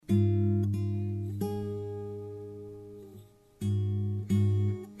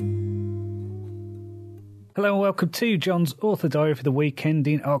Hello and welcome to John's Author Diary for the week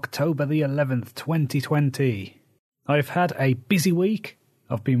ending October the 11th, 2020. I've had a busy week.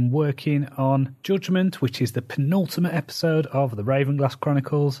 I've been working on Judgment, which is the penultimate episode of the Ravenglass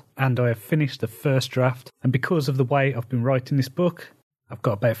Chronicles, and I have finished the first draft. And because of the way I've been writing this book, I've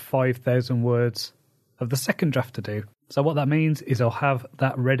got about 5,000 words of the second draft to do. So what that means is I'll have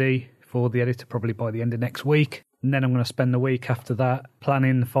that ready for the editor probably by the end of next week. And then I'm going to spend the week after that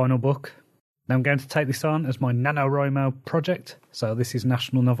planning the final book. Now I'm going to take this on as my NaNoWriMo project. So this is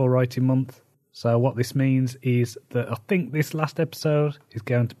National Novel Writing Month. So what this means is that I think this last episode is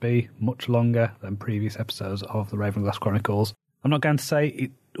going to be much longer than previous episodes of the Ravenglass Chronicles. I'm not going to say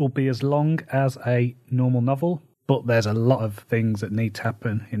it will be as long as a normal novel, but there's a lot of things that need to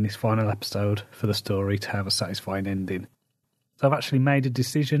happen in this final episode for the story to have a satisfying ending. So I've actually made a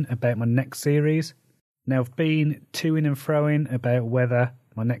decision about my next series. Now I've been to-ing and fro-ing about whether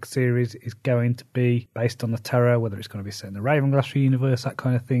my next series is going to be based on the tarot, whether it's going to be set in the Ravenglass universe, that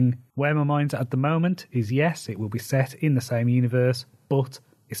kind of thing. Where my mind's at the moment is yes, it will be set in the same universe, but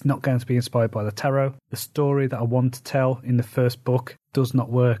it's not going to be inspired by the tarot. The story that I want to tell in the first book does not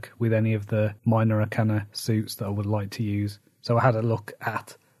work with any of the minor arcana suits that I would like to use. So I had a look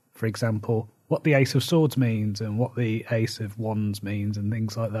at, for example, what the Ace of Swords means and what the Ace of Wands means and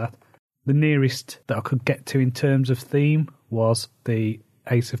things like that. The nearest that I could get to in terms of theme was the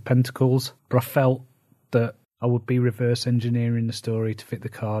Ace of Pentacles, but I felt that I would be reverse engineering the story to fit the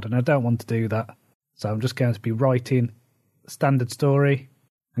card, and I don't want to do that. So I'm just going to be writing a standard story.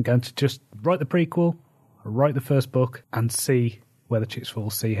 I'm going to just write the prequel, write the first book, and see where the chips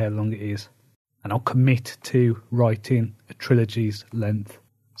fall, see how long it is. And I'll commit to writing a trilogy's length.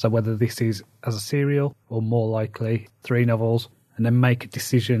 So whether this is as a serial or more likely 3 novels, and then make a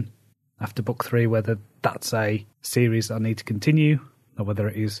decision after book 3 whether that's a series that I need to continue or whether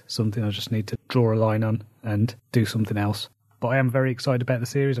it is something I just need to draw a line on and do something else. But I am very excited about the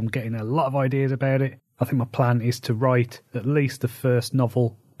series. I'm getting a lot of ideas about it. I think my plan is to write at least the first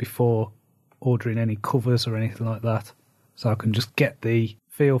novel before ordering any covers or anything like that, so I can just get the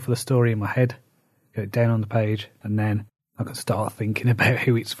feel for the story in my head, get it down on the page, and then I can start thinking about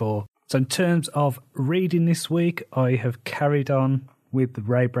who it's for. So in terms of reading this week, I have carried on with the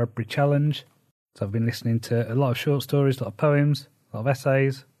Ray Bradbury Challenge. So I've been listening to a lot of short stories, a lot of poems, a lot of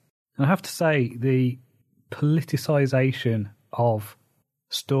essays. And I have to say, the politicisation of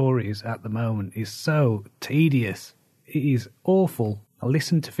stories at the moment is so tedious. It is awful. I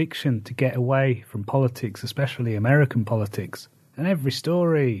listen to fiction to get away from politics, especially American politics. And every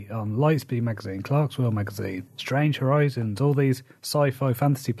story on Lightspeed magazine, Clarkesworld magazine, Strange Horizons, all these sci-fi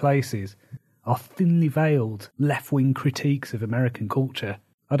fantasy places are thinly veiled left-wing critiques of American culture.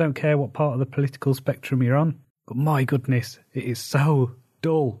 I don't care what part of the political spectrum you're on, but my goodness, it is so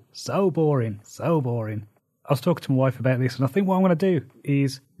dull, so boring, so boring. I was talking to my wife about this, and I think what I'm going to do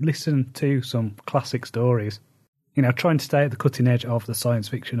is listen to some classic stories. You know, trying to stay at the cutting edge of the science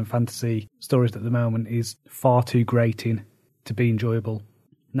fiction and fantasy stories at the moment is far too grating to be enjoyable.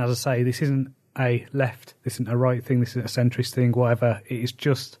 And as I say, this isn't a left, this isn't a right thing, this isn't a centrist thing, whatever. It is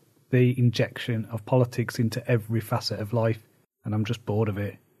just the injection of politics into every facet of life, and I'm just bored of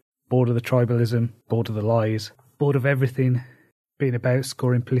it. Bored of the tribalism, bored of the lies, bored of everything being about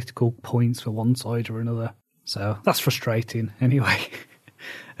scoring political points for one side or another. So that's frustrating anyway.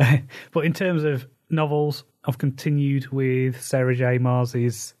 But in terms of novels, I've continued with Sarah J.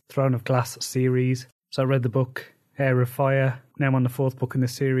 Maas's Throne of Glass series. So I read the book Heir of Fire. Now I'm on the 4th book in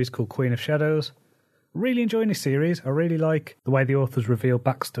this series called Queen of Shadows. Really enjoying this series. I really like the way the authors reveal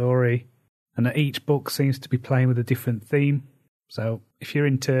backstory, and that each book seems to be playing with a different theme. So if you're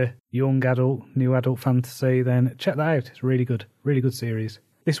into young adult, new adult fantasy, then check that out. It's really good series.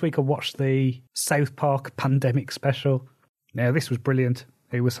 This week I watched the South Park Pandemic special. Now this was brilliant.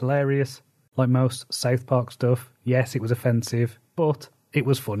 It was hilarious. Like most South Park stuff, yes, it was offensive, but it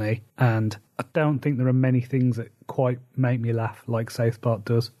was funny. And I don't think there are many things that quite make me laugh like South Park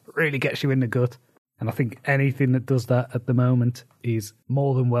does. It really gets you in the gut. And I think anything that does that at the moment is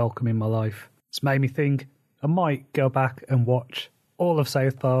more than welcome in my life. It's made me think I might go back and watch all of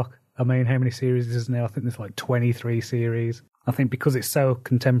South Park. I mean, how many series is there now? I think there's like 23 series. I think because it's so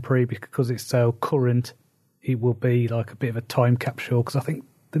contemporary, because it's so current, it will be like a bit of a time capsule. Because I think,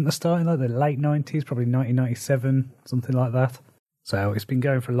 didn't they start in like the late 90s, probably 1997, something like that. So it's been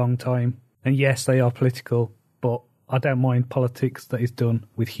going for a long time. And yes, they are political, but I don't mind politics that is done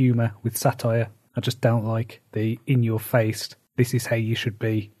with humour, with satire. I just don't like the in-your-face, this is how you should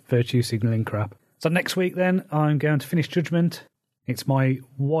be, virtue signalling crap. So next week then, I'm going to finish Judgment. It's my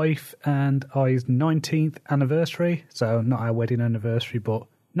wife and I's 19th anniversary, so not our wedding anniversary, but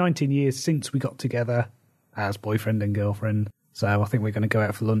 19 years since we got together. as boyfriend and girlfriend. So I think we're going to go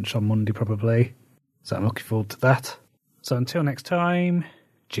out for lunch on Monday probably. So I'm looking forward to that. So until next time,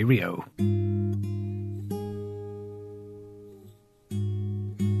 cheerio.